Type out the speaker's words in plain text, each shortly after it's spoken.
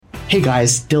Hey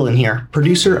guys, Dylan here,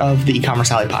 producer of the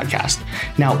E-commerce Alley podcast.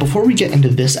 Now, before we get into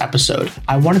this episode,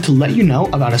 I wanted to let you know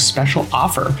about a special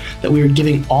offer that we are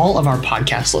giving all of our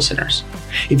podcast listeners.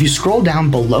 If you scroll down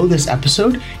below this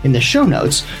episode in the show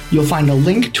notes, you'll find a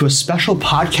link to a special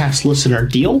podcast listener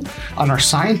deal on our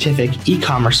scientific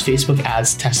e-commerce Facebook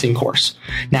ads testing course.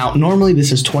 Now, normally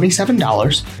this is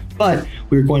 $27, but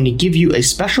we're going to give you a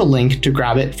special link to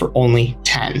grab it for only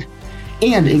 $10.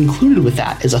 And included with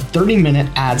that is a 30-minute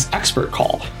ads expert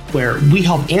call where we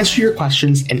help answer your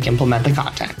questions and implement the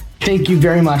content. Thank you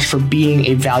very much for being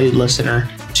a valued listener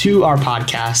to our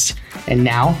podcast. And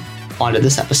now, on to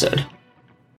this episode.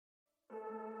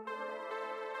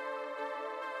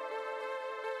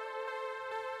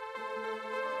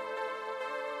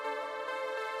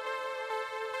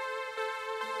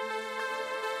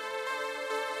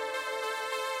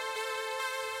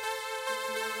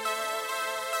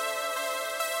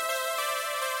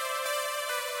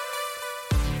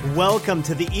 Welcome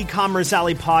to the E-commerce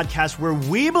Alley podcast, where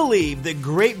we believe that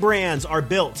great brands are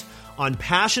built on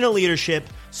passionate leadership,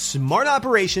 smart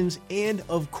operations, and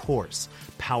of course,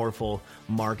 powerful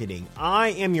marketing. I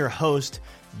am your host,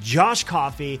 Josh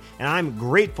Coffey, and I'm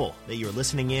grateful that you're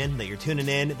listening in, that you're tuning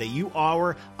in, that you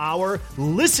are our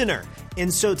listener.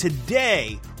 And so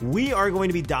today we are going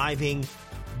to be diving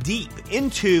deep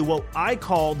into what I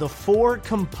call the 4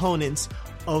 components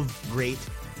of great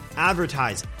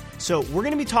advertising. So we're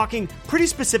going to be talking pretty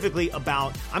specifically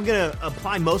about, I'm going to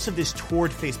apply most of this toward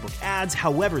Facebook ads.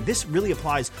 However, this really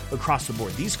applies across the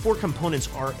board. These 4 components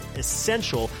are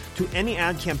essential to any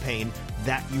ad campaign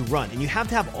that you run. And you have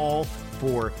to have all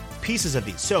 4 pieces of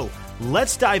these. So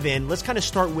let's dive in. Let's kind of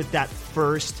start with that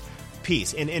first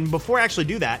piece. And before I actually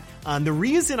do that, the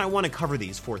reason I want to cover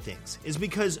these 4 things is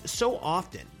because so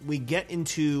often we get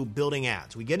into building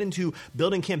ads, we get into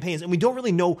building campaigns, and we don't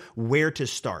really know where to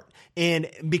start. And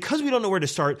because we don't know where to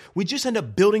start, we just end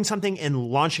up building something and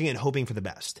launching it and hoping for the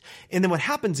best. And then what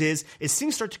happens is, as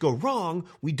things start to go wrong,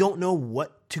 we don't know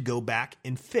what to go back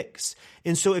and fix.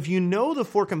 And so if you know the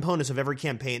 4 components of every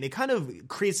campaign, it kind of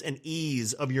creates an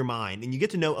ease of your mind. And you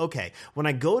get to know, okay, when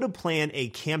I go to plan a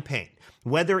campaign,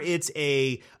 whether it's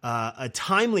a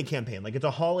timely campaign, like it's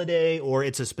a holiday or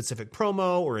it's a specific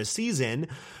promo or a season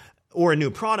or a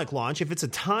new product launch, if it's a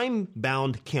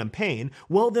time-bound campaign,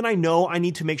 well, then I know I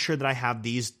need to make sure that I have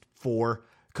these 4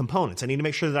 components. I need to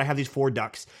make sure that I have these 4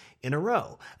 ducks in a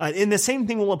row. And the same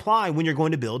thing will apply when you're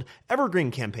going to build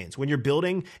evergreen campaigns. When you're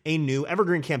building a new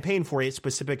evergreen campaign for a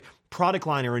specific product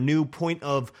line or a new point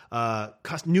of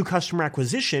new customer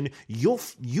acquisition, you'll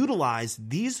utilize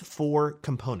these 4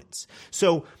 components.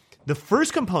 So the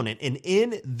first component, and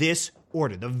in this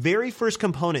order, the very first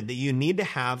component that you need to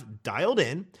have dialed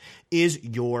in is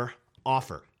your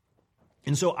offer.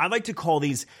 And so I like to call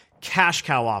these cash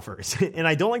cow offers, and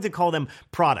I don't like to call them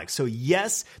products. So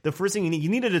yes, the first thing you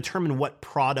need to determine what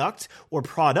product or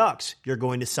products you're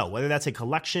going to sell, whether that's a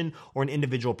collection or an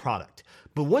individual product.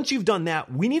 But once you've done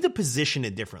that, we need to position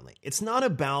it differently. It's not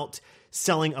about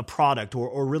selling a product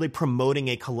or really promoting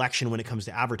a collection when it comes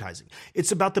to advertising.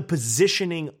 It's about the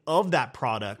positioning of that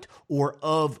product or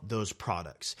of those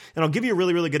products. And I'll give you a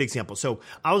really, really good example. So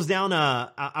I was down,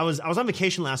 I was on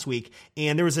vacation last week,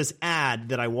 and there was this ad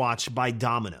that I watched by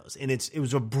Domino's, and it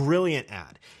was a brilliant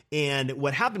ad. And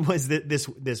what happened was that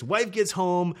this wife gets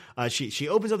home, she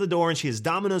opens up the door and she has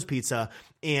Domino's pizza,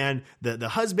 and the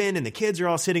husband and the kids are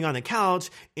all sitting on the couch,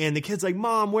 and the kid's like,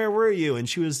 "Mom, where were you?" And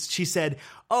she said,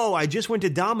 "Oh, I just went to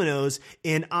Domino's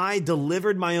and I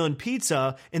delivered my own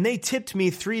pizza, and they tipped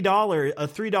me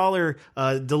 $3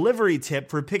 delivery tip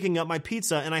for picking up my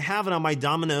pizza, and I have it on my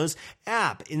Domino's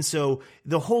app." And so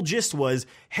the whole gist was,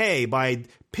 hey, by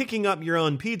picking up your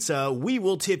own pizza, we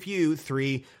will tip you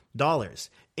 $3.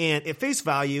 And at face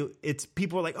value,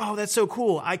 people are like, "Oh, that's so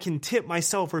cool. I can tip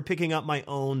myself for picking up my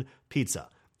own pizza."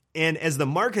 And as the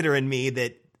marketer in me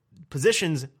that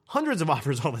positions hundreds of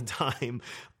offers all the time,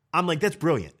 I'm like, that's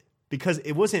brilliant, because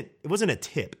it wasn't a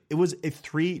tip. It was a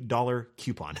 $3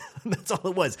 coupon. That's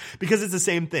all it was, because it's the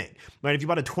same thing, right? If you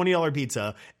bought a $20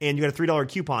 pizza and you got a $3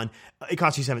 coupon, it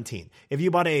cost you $17. If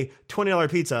you bought a $20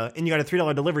 pizza and you got a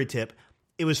 $3 delivery tip,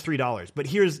 it was $3. But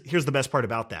here's the best part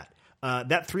about that.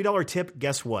 That $3 tip,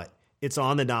 guess what? It's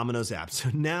on the Domino's app. So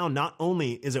now not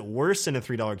only is it worse than a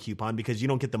 $3 coupon because you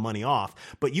don't get the money off,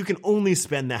 but you can only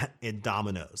spend that at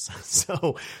Domino's.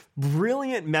 So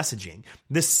brilliant messaging.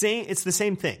 It's the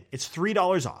same thing. It's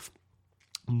 $3 off,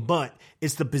 but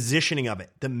it's the positioning of it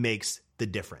that makes the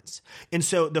difference. And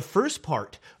so the first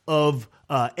part of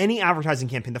any advertising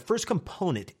campaign, the first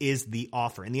component is the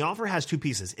offer. And the offer has 2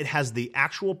 pieces. It has the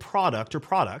actual product or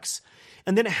products,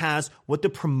 and then it has what the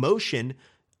promotion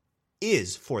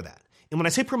is for that. And when I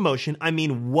say promotion, I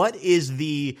mean, what is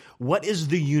the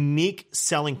unique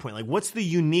selling point? Like, what's the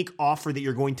unique offer that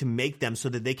you're going to make them so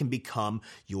that they can become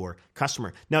your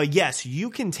customer? Now, yes, you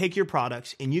can take your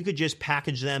products and you could just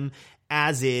package them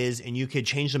as is, and you could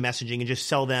change the messaging and just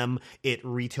sell them at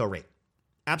retail rate.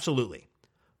 Absolutely.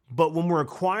 But when we're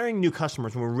acquiring new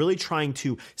customers, when we're really trying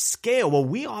to scale, what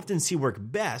we often see work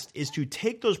best is to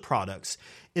take those products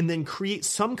and then create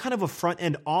some kind of a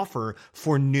front-end offer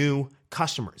for new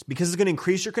customers, because it's going to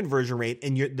increase your conversion rate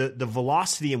and the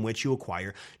velocity in which you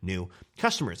acquire new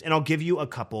customers. And I'll give you a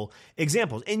couple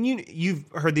examples. And you've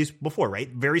heard these before, right?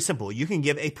 Very simple. You can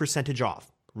give a percentage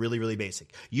off. Really, really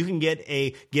basic. You can give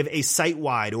a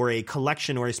site-wide or a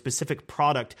collection or a specific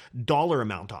product dollar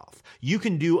amount off. You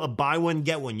can do a buy one,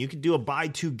 get one. You can do a buy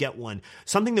two, get one.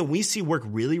 Something that we see work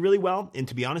really, really well, and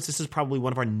to be honest, this is probably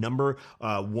one of our number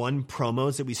one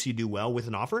promos that we see do well with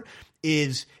an offer,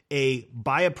 is a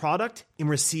buy a product and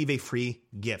receive a free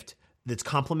gift that's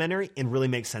complementary and really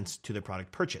makes sense to the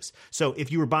product purchase. So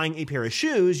if you were buying a pair of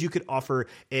shoes, you could offer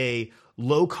a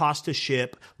low cost to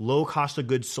ship, low cost of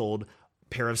goods sold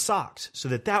pair of socks, so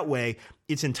that way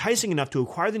it's enticing enough to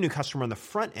acquire the new customer on the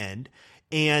front end,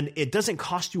 and it doesn't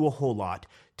cost you a whole lot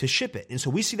to ship it. And so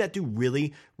we see that do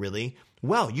really, really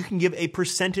well. You can give a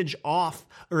percentage off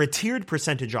or a tiered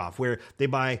percentage off where they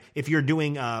buy, if you're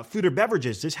doing food or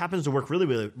beverages, this happens to work really,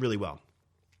 really, really well,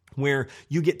 where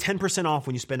you get 10% off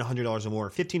when you spend $100 or more,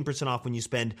 15% off when you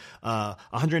spend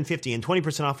 $150, and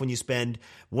 20% off when you spend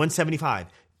 $175.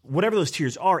 Whatever those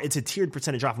tiers are, it's a tiered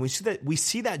percentage off. And we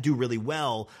see that do really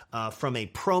well from a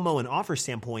promo and offer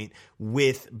standpoint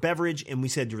with beverage, and we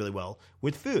see that do really well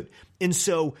with food. And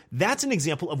so that's an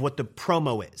example of what the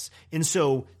promo is. And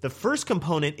so the first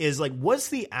component is like, what's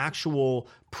the actual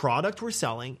product we're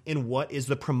selling and what is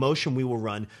the promotion we will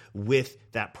run with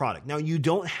that product? Now, you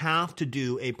don't have to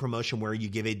do a promotion where you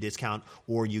give a discount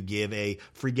or you give a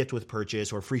free gift with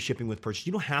purchase or free shipping with purchase.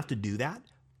 You don't have to do that.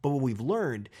 But what we've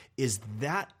learned is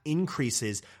that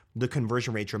increases the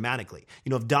conversion rate dramatically.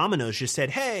 You know, if Domino's just said,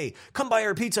 hey, come buy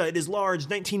our pizza, it is large,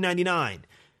 $19.99.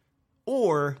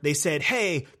 Or they said,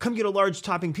 hey, come get a large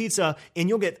topping pizza and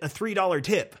you'll get a $3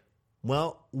 tip.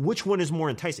 Well, which one is more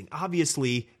enticing?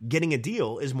 Obviously, getting a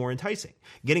deal is more enticing.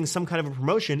 Getting some kind of a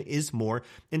promotion is more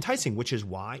enticing, which is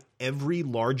why every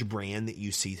large brand that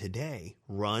you see today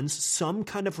runs some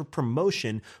kind of a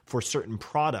promotion for certain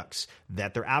products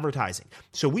that they're advertising.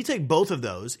 So we take both of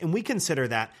those and we consider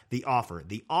that the offer.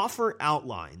 The offer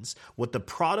outlines what the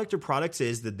product or products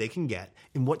is that they can get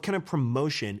and what kind of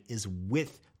promotion is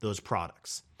with those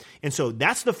products. And so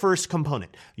that's the first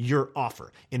component, your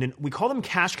offer. And we call them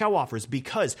cash cow offers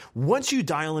because once you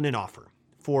dial in an offer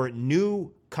for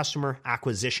new customer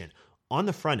acquisition on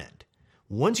the front end,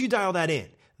 once you dial that in,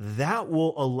 that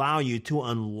will allow you to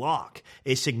unlock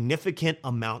a significant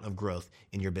amount of growth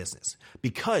in your business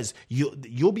because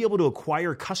you'll be able to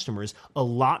acquire customers a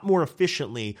lot more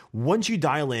efficiently once you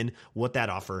dial in what that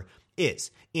offer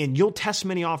is. And you'll test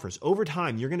many offers. Over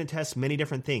time, you're going to test many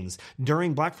different things.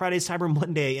 During Black Friday, Cyber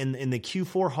Monday, and in the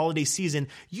Q4 holiday season,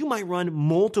 you might run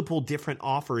multiple different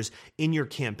offers in your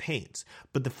campaigns.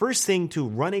 But the first thing to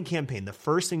run a campaign, the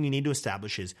first thing you need to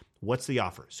establish is what's the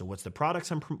offer? So what are the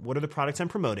products I'm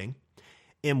promoting?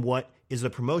 And what is the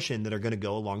promotion that are going to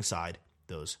go alongside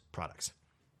those products?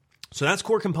 So that's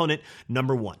core component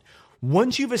number one.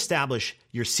 Once you've established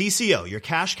your CCO, your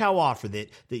cash cow offer that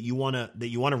you want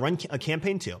to run a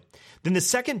campaign to, then the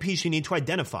second piece you need to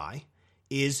identify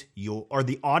are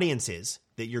the audiences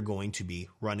that you're going to be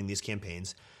running these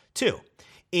campaigns to.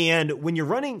 And when you're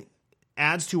running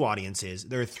ads to audiences,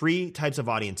 there are three types of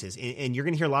audiences, and you're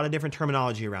going to hear a lot of different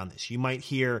terminology around this. You might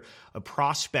hear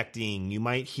prospecting, you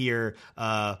might hear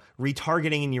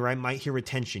retargeting, and you might hear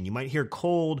retention. You might hear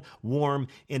cold, warm,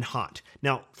 and hot.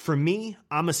 Now, for me,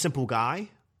 I'm a simple guy.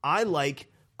 I like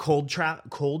cold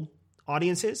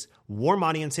audiences, warm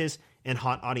audiences, and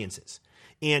hot audiences.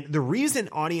 And the reason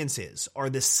audiences are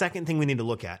the second thing we need to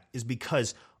look at is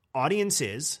because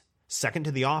audiences, second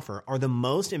to the offer, are the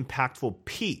most impactful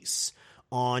piece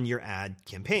on your ad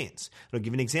campaigns. I'll give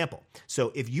you an example.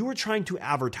 So if you were trying to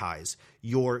advertise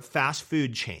your fast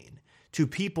food chain to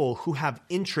people who have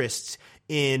interests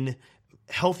in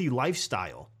healthy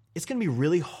lifestyle, it's going to be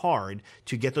really hard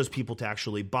to get those people to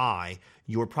actually buy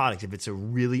your product if it's a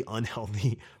really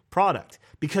unhealthy product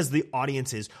because the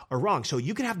audiences are wrong. So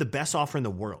you can have the best offer in the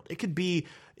world. It could be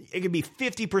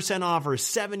 50% off or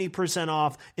 70%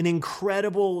 off, an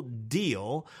incredible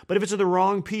deal. But if it's to the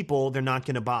wrong people, they're not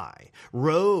going to buy.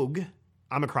 Rogue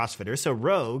I'm a CrossFitter, so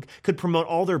Rogue could promote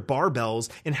all their barbells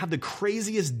and have the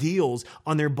craziest deals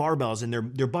on their barbells and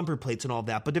their bumper plates and all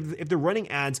that. But if they're running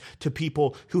ads to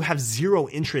people who have zero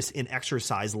interest in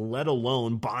exercise, let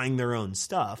alone buying their own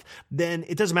stuff, then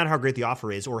it doesn't matter how great the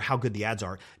offer is or how good the ads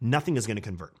are, nothing is going to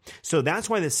convert. So that's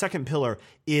why the second pillar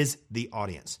is the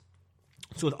audience.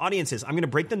 So with audiences, I'm going to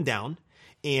break them down.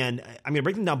 And I'm going to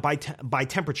break them down by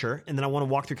temperature, and then I want to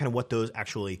walk through kind of what those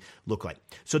actually look like.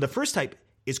 So the first type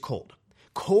is cold.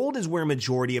 Cold is where a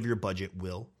majority of your budget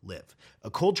will live.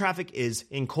 A cold traffic is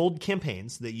in cold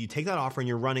campaigns that you take that offer and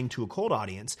you're running to a cold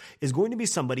audience is going to be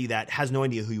somebody that has no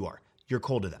idea who you are. You're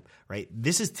cold to them, right?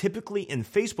 This is typically in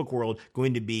Facebook world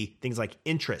going to be things like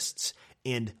interests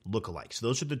and lookalikes. So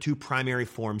those are the two primary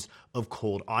forms of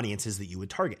cold audiences that you would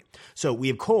target. So we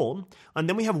have cold, and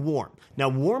then we have warm. Now,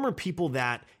 warm are people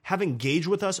that have engaged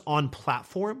with us on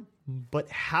platform, but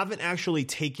haven't actually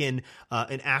taken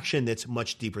an action that's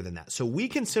much deeper than that. So we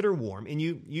consider warm, and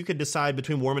you could decide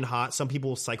between warm and hot. Some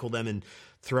people will cycle them and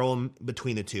throw them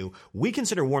between the two. We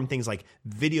consider warm things like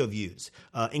video views,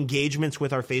 engagements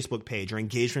with our Facebook page or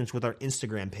engagements with our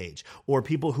Instagram page, or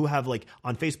people who have like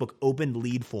on Facebook opened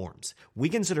lead forms. We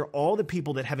consider all the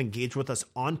people that have engaged with us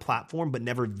on platform but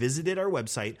never visited our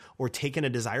website or taken a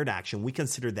desired action. We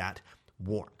consider that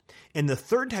warm. And the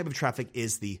third type of traffic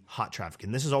is the hot traffic.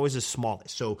 And this is always the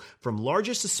smallest. So from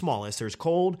largest to smallest, there's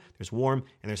cold, there's warm,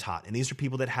 and there's hot. And these are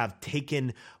people that have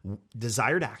taken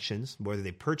desired actions, whether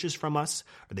they purchased from us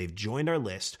or they've joined our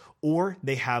list or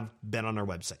they have been on our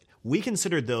website. We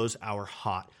consider those our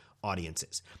hot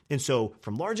audiences. And so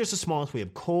from largest to smallest, we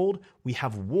have cold, we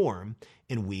have warm,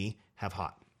 and we have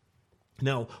hot.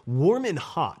 Now, warm and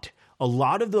hot, a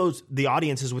lot of the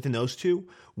audiences within those two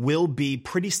will be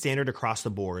pretty standard across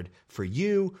the board for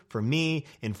you, for me,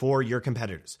 and for your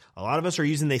competitors. A lot of us are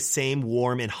using the same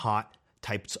warm and hot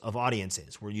types of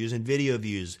audiences. We're using video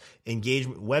views,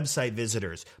 engagement, website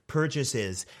visitors,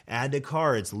 purchases, add to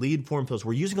cards, lead form fills.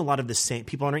 We're using a lot of the same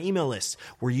people on our email lists.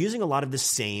 We're using a lot of the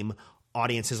same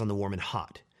audiences on the warm and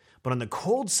hot. But on the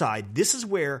cold side, this is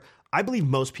where I believe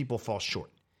most people fall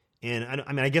short. And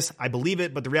I guess I believe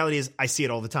it, but the reality is I see it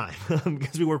all the time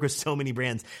because we work with so many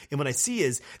brands. And what I see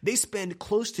is they spend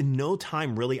close to no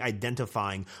time really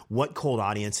identifying what cold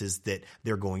audiences that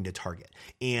they're going to target.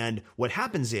 And what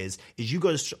happens is you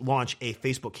go to launch a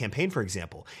Facebook campaign, for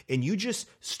example, and you just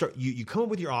start, you come up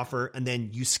with your offer and then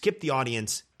you skip the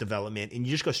audience development and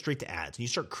you just go straight to ads and you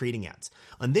start creating ads.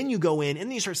 And then you go in and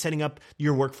then you start setting up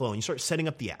your workflow and you start setting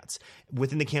up the ads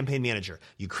within the campaign manager.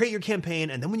 You create your campaign,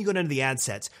 and then when you go down to the ad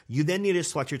sets, you then need to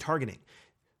select your targeting.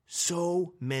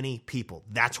 So many people,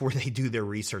 that's where they do their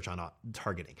research on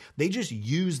targeting. They just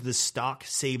use the stock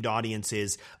saved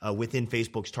audiences within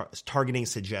Facebook's targeting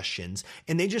suggestions,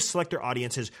 and they just select their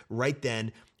audiences right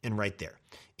then and right there.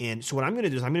 And so what I'm going to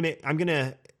do is I'm going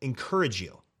to encourage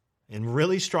you and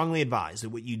really strongly advise that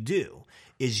what you do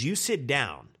is you sit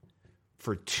down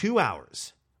for 2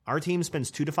 hours. Our team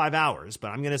spends 2 to 5 hours, but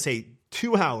I'm going to say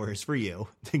 2 hours for you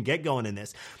to get going in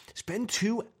this. Spend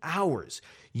 2 hours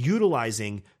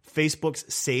utilizing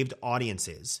Facebook's saved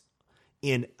audiences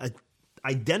and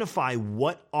identify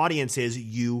what audiences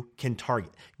you can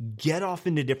target. Get off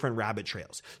into different rabbit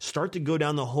trails. Start to go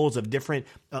down the holes of different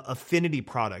affinity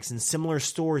products and similar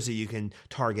stores that you can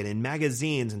target, and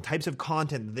magazines and types of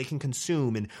content that they can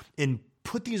consume, and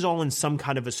put these all in some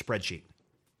kind of a spreadsheet.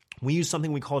 We use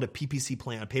something we call it a PPC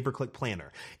plan, a pay-per-click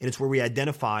planner, and it's where we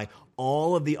identify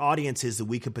all of the audiences that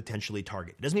we could potentially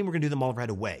target. It doesn't mean we're going to do them all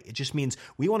right away. It just means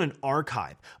we want an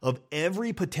archive of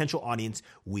every potential audience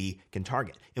we can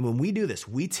target. And when we do this,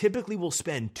 we typically will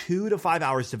spend 2 to 5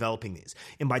 hours developing these.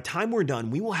 And by the time we're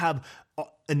done, we will have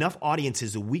enough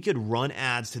audiences that we could run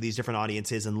ads to these different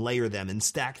audiences and layer them and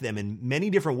stack them in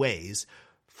many different ways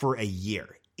for a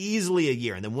year. Easily a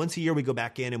year. And then once a year we go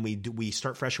back in and we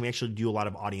start fresh, and we actually do a lot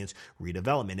of audience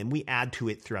redevelopment, and we add to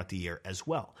it throughout the year as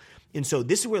well. And so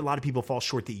this is where a lot of people fall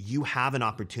short, that you have an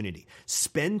opportunity.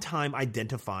 Spend time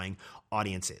identifying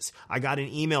audiences. I got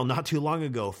an email not too long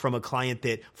ago from a client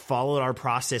that followed our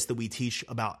process that we teach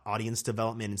about audience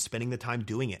development and spending the time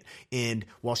doing it. And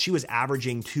while she was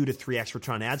averaging 2 to 3x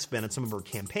return on ad spend on some of her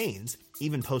campaigns,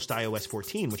 even post iOS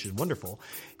 14, which is wonderful,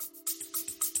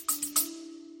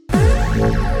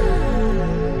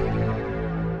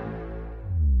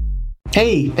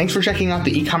 Hey, thanks for checking out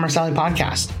the E-Commerce Alley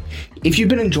podcast. If you've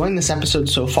been enjoying this episode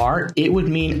so far, it would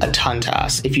mean a ton to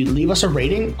us if you'd leave us a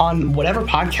rating on whatever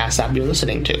podcast app you're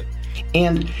listening to.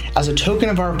 And as a token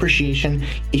of our appreciation,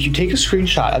 if you take a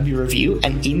screenshot of your review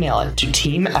and email it to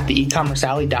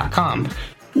team@theecommercealley.com,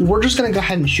 we're just going to go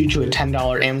ahead and shoot you a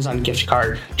 $10 Amazon gift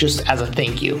card just as a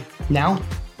thank you. Now,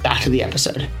 back to the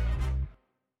episode.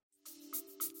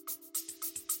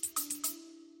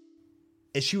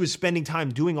 as she was spending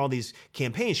time doing all these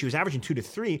campaigns, she was averaging 2 to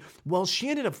 3. Well, she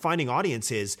ended up finding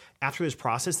audiences after this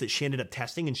process that she ended up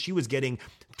testing, and she was getting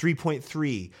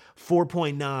 3.3,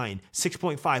 4.9,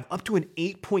 6.5, up to an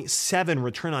 8.7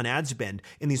 return on ad spend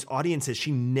in these audiences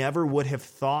she never would have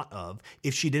thought of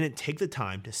if she didn't take the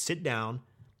time to sit down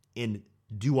and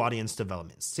do audience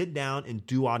development. Sit down and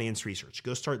do audience research.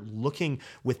 Go start looking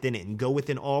within it and go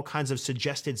within all kinds of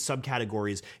suggested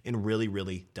subcategories and really,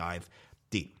 really dive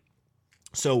deep.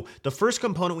 So the first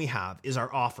component we have is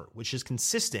our offer, which is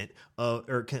consistent of,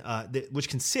 which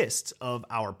consists of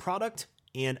our product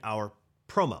and our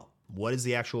promo. What is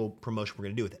the actual promotion we're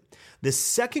going to do with it? The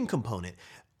second component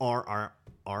are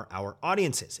our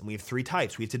audiences. And we have 3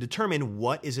 types. We have to determine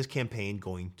what is this campaign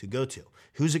going to go to.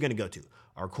 Who's it going to go to?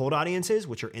 Our cold audiences,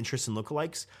 which are interests and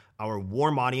lookalikes. Our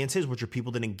warm audiences, which are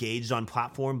people that engaged on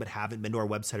platform but haven't been to our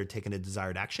website or taken a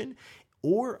desired action.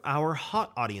 Or our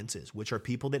hot audiences, which are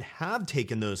people that have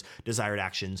taken those desired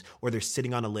actions, or they're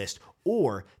sitting on a list,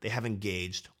 or they have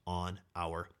engaged on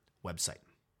our website.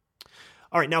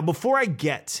 All right, now before I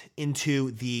get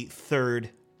into the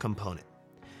third component,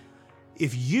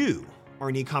 if you are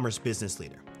an e-commerce business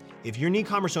leader, if you're an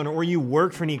e-commerce owner or you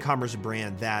work for an e-commerce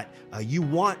brand that you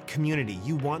want community,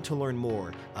 you want to learn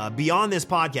more beyond this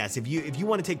podcast, if you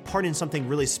want to take part in something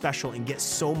really special and get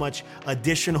so many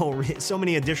additional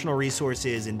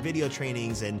resources and video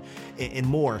trainings and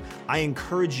more, I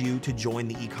encourage you to join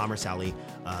the E-commerce Alley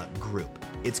group.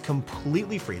 It's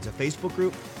completely free. It's a Facebook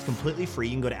group. It's completely free.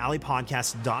 You can go to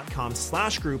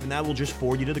alleypodcast.com/group, and that will just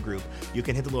forward you to the group. You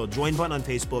can hit the little join button on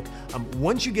Facebook.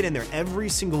 Once you get in there, every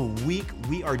single week,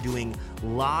 we are doing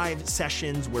live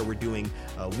sessions where we're doing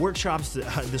workshops.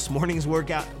 This morning's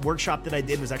workshop that I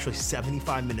did was actually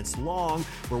 75 minutes long,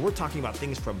 where we're talking about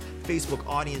things from Facebook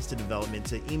audience to development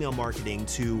to email marketing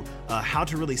to how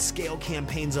to really scale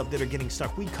campaigns up that are getting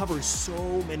stuck. We cover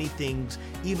so many things,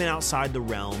 even outside the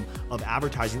realm of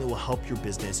advertising, that will help your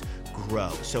business grow.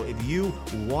 So if you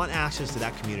want access to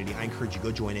that community, I encourage you, go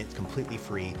join it. It's completely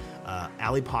free.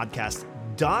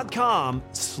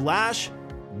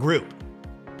 alleypodcast.com/group.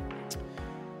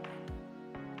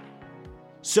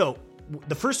 So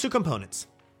the first 2 components,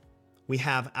 we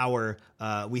have our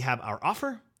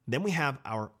offer, then we have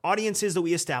our audiences that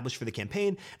we established for the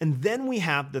campaign, and then we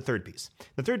have the third piece.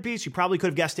 The third piece, you probably could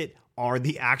have guessed it, are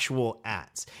the actual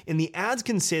ads. And the ads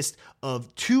consist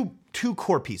of two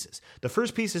core pieces. The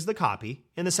first piece is the copy,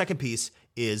 and the second piece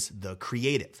is the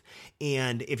creative.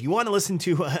 And if you want to listen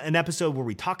to an episode where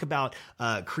we talk about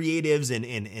creatives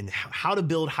and how to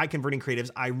build high converting creatives,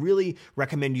 I really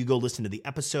recommend you go listen to the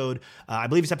episode. I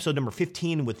believe it's episode number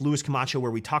 15 with Luis Camacho,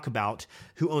 where we talk about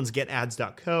who owns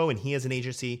GetAds.co, and he has an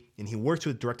agency and he works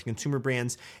with direct to consumer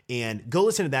brands. And go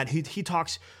listen to that. He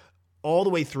talks all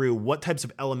the way through what types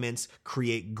of elements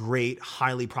create great,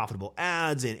 highly profitable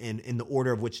ads and in the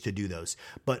order of which to do those.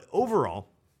 But overall,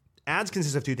 ads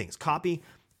consist of 2 things, copy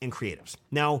and creatives.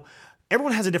 Now,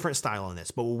 everyone has a different style on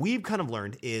this, but what we've kind of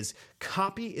learned is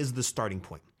copy is the starting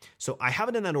point. So I have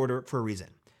it in that order for a reason.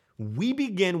 We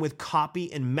begin with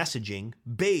copy and messaging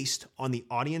based on the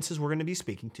audiences we're going to be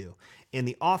speaking to and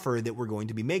the offer that we're going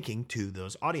to be making to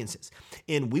those audiences.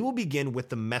 And we will begin with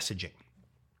the messaging.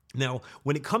 Now,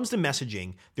 when it comes to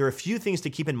messaging, there are a few things to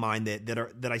keep in mind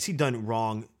that I see done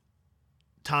wrong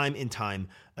time and time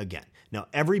again. Now,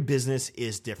 every business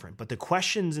is different, but the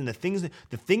questions and the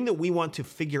thing that we want to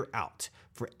figure out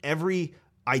for every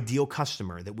ideal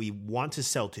customer that we want to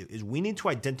sell to is we need to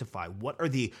identify what are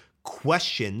the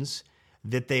questions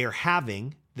that they are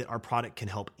having that our product can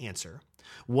help answer.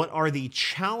 What are the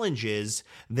challenges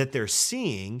that they're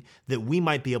seeing that we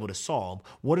might be able to solve?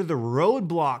 What are the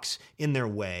roadblocks in their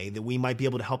way that we might be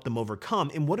able to help them overcome?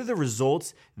 And what are the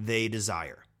results they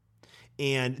desire?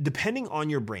 And depending on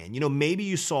your brand, maybe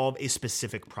you solve a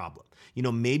specific problem.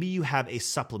 Maybe you have a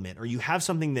supplement or you have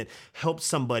something that helps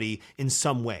somebody in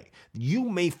some way. You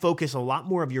may focus a lot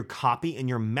more of your copy and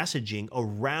your messaging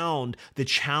around the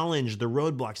challenge, the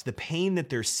roadblocks, the pain that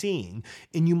they're seeing,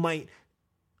 and you might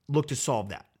look to solve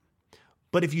that.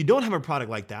 But if you don't have a product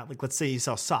like that, like let's say you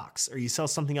sell socks or you sell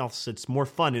something else that's more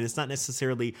fun and it's not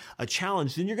necessarily a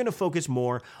challenge, then you're going to focus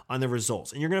more on the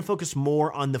results and you're going to focus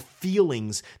more on the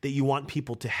feelings that you want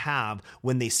people to have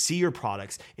when they see your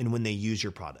products and when they use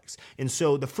your products. And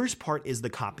so the first part is the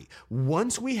copy.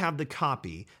 Once we have the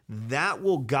copy, that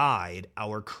will guide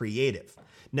our creative.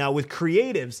 Now with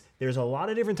creatives, there's a lot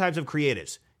of different types of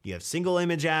creatives. You have single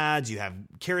image ads, you have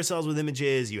carousels with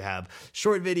images, you have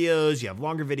short videos, you have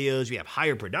longer videos, you have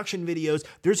higher production videos.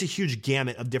 There's a huge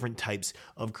gamut of different types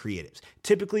of creatives.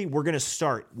 Typically, we're going to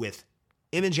start with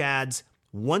image ads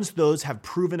once those have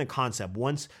proven a concept,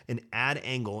 once an ad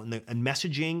angle and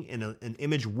messaging and an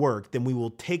image work, then we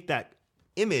will take that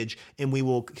image and we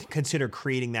will consider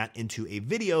creating that into a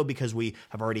video because we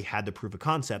have already had the proof of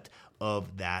concept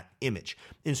of that image.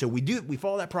 And so we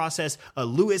follow that process.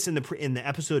 Lewis in the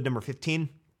episode number 15,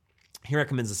 he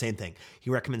recommends the same thing. He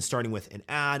recommends starting with an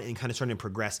ad and kind of starting to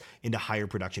progress into higher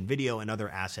production video and other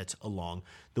assets along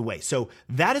the way. So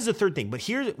that is the third thing. But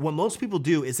here, what most people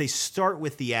do is they start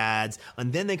with the ads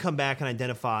and then they come back and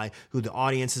identify who the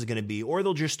audience is going to be, or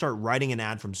they'll just start writing an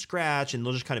ad from scratch and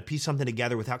they'll just kind of piece something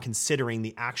together without considering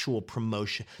the actual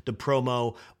promotion, the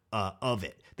promo of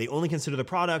it. They only consider the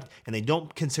product and they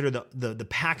don't consider the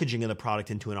packaging of the product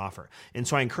into an offer. And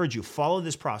so I encourage you, follow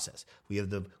this process. We have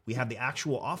the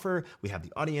actual offer, we have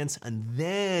the audience, and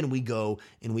then we go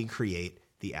and we create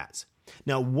the ads.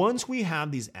 Now, once we have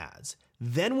these ads,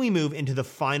 then we move into the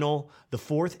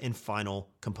fourth and final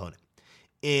component.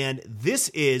 And this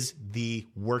is the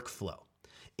workflow.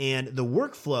 And the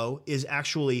workflow is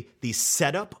actually the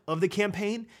setup of the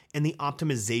campaign and the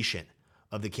optimization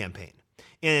of the campaign.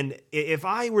 And if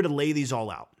I were to lay these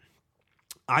all out,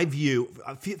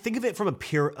 think of it from a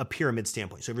pyramid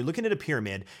standpoint. So if you're looking at a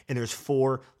pyramid and there's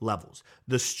 4 levels,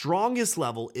 the strongest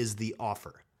level is the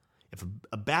offer. If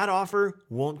a bad offer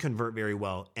won't convert very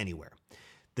well anywhere.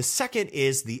 The second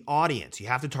is the audience. You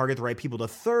have to target the right people. The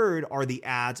third are the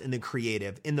ads and the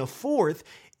creative. And the fourth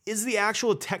is the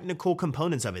actual technical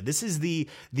components of it. This is the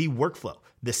workflow,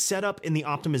 the setup and the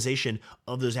optimization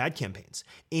of those ad campaigns.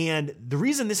 And the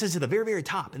reason this is at the very, very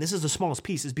top, and this is the smallest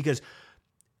piece, is because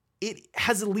it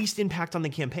has the least impact on the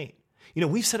campaign. You know,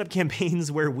 we've set up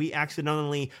campaigns where we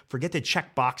accidentally forget to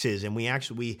check boxes and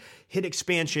we hit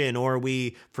expansion, or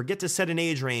we forget to set an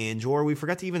age range, or we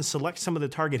forget to even select some of the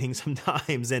targeting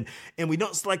sometimes. And we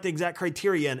don't select the exact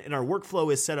criteria and our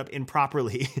workflow is set up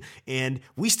improperly. And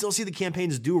we still see the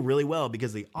campaigns do really well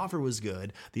because the offer was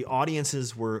good, the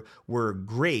audiences were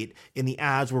great, and the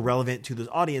ads were relevant to those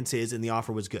audiences and the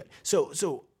offer was good.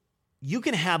 So you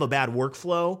can have a bad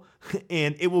workflow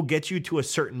and it will get you to a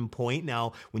certain point.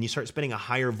 Now, when you start spending a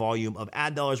higher volume of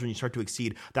ad dollars, when you start to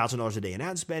exceed $1,000 a day in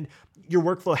ad spend, your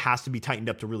workflow has to be tightened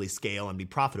up to really scale and be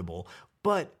profitable.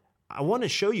 But I want to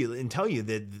show you and tell you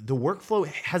that the workflow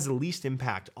has the least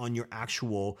impact on your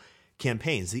actual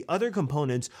campaigns. The other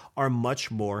components are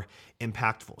much more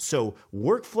impactful. So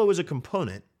workflow is a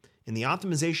component, and the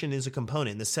optimization is a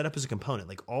component, and the setup is a component.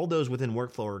 Like all those within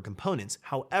workflow are components.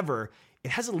 However, it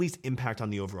has the least impact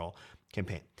on the overall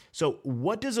campaign. So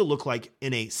what does it look like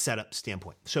in a setup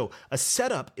standpoint? So a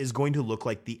setup is going to look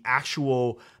like the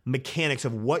actual mechanics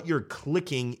of what you're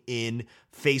clicking in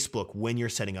Facebook when you're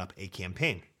setting up a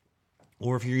campaign.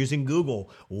 Or if you're using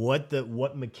Google, what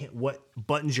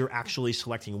buttons you're actually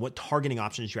selecting, what targeting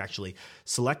options you're actually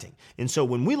selecting. And so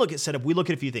when we look at setup, we look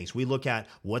at a few things. We look at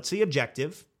what's the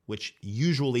objective, which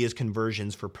usually is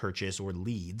conversions for purchase or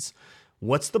leads.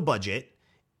 What's the budget?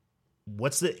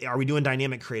 Are we doing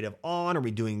dynamic creative on? Are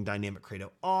we doing dynamic creative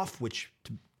off? Which,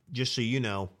 just so you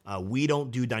know, we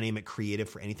don't do dynamic creative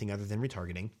for anything other than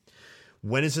retargeting.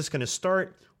 When is this going to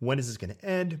start? When is this going to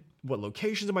end? What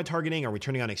locations am I targeting? Are we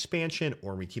turning on expansion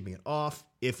or are we keeping it off?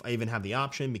 If I even have the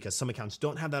option, because some accounts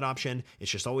don't have that option,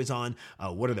 it's just always on.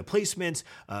 What are the placements?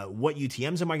 What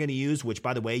UTMs am I going to use? Which,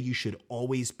 by the way, you should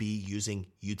always be using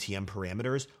UTM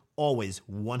parameters, always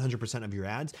 100% of your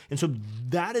ads. And so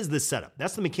that is the setup.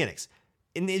 That's the mechanics.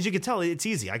 And as you can tell, it's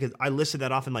easy. I listed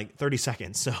that off in like 30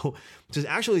 seconds. So to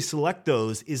actually select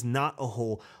those is not a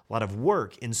whole lot of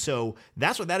work. And so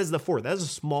that is the fourth. That is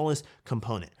the smallest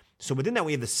component. So within that,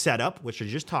 we have the setup, which I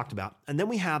just talked about, and then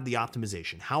we have the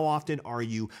optimization. How often are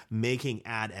you making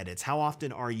ad edits? How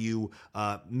often are you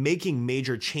making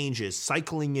major changes,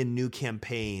 cycling in new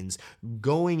campaigns,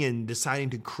 going and deciding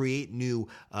to create new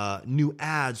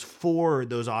ads for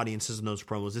those audiences and those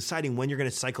promos, deciding when you're going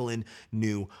to cycle in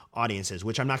new audiences,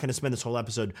 which I'm not going to spend this whole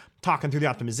episode talking through the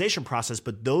optimization process,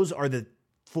 but those are the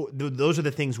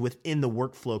things within the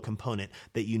workflow component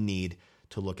that you need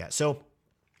to look at. So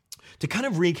to kind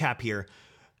of recap here,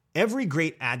 every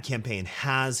great ad campaign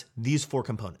has these 4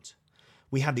 components.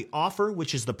 We have the offer,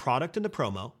 which is the product and the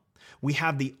promo. We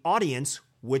have the audience,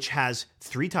 which has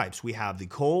 3 types. We have the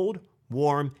cold,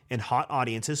 warm, and hot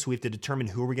audiences. So we have to determine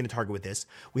who are we going to target with this.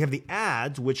 We have the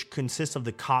ads, which consists of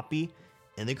the copy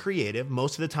and the creative.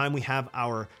 Most of the time we have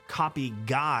our copy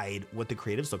guide what the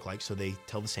creatives look like, so they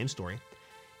tell the same story.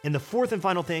 And the fourth and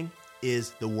final thing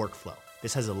is the workflow.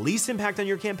 This has the least impact on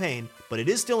your campaign, but it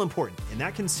is still important, and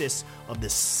that consists of the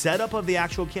setup of the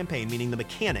actual campaign, meaning the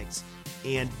mechanics,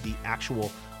 and the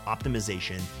actual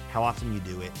optimization, how often you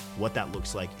do it, what that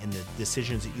looks like, and the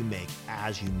decisions that you make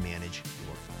as you manage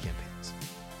your campaigns.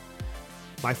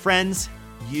 My friends,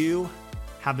 you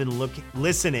have been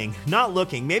listening, not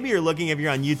looking, maybe you're looking if you're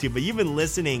on YouTube, but you've been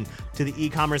listening to the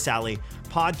E-Commerce Alley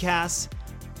podcast.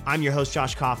 I'm your host,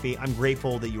 Josh Coffey. I'm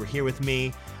grateful that you were here with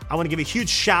me. I want to give a huge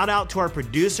shout out to our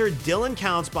producer, Dylan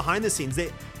Counts, behind the scenes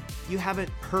that you haven't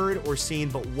heard or seen,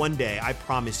 but one day, I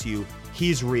promise you,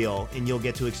 he's real and you'll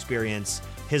get to experience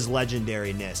his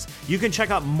legendariness. You can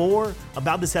check out more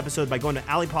about this episode by going to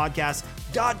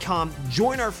alleypodcast.com.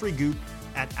 Join our free group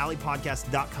at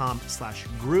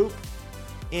alleypodcast.com/group.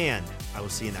 And I will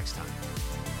see you next time.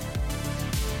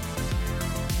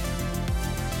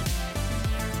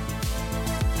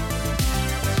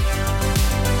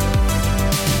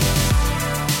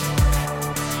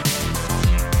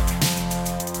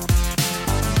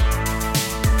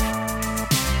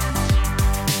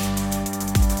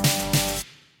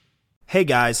 Hey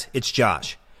guys, it's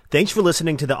Josh. Thanks for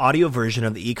listening to the audio version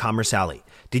of the E-Commerce Alley.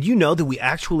 Did you know that we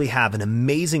actually have an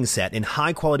amazing set in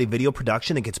high-quality video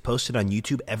production that gets posted on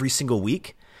YouTube every single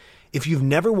week? If you've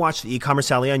never watched the E-Commerce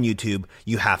Alley on YouTube,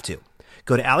 you have to.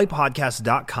 Go to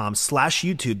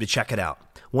alleypodcast.com/YouTube to check it out.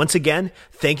 Once again,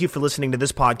 thank you for listening to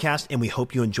this podcast, and we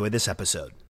hope you enjoy this episode.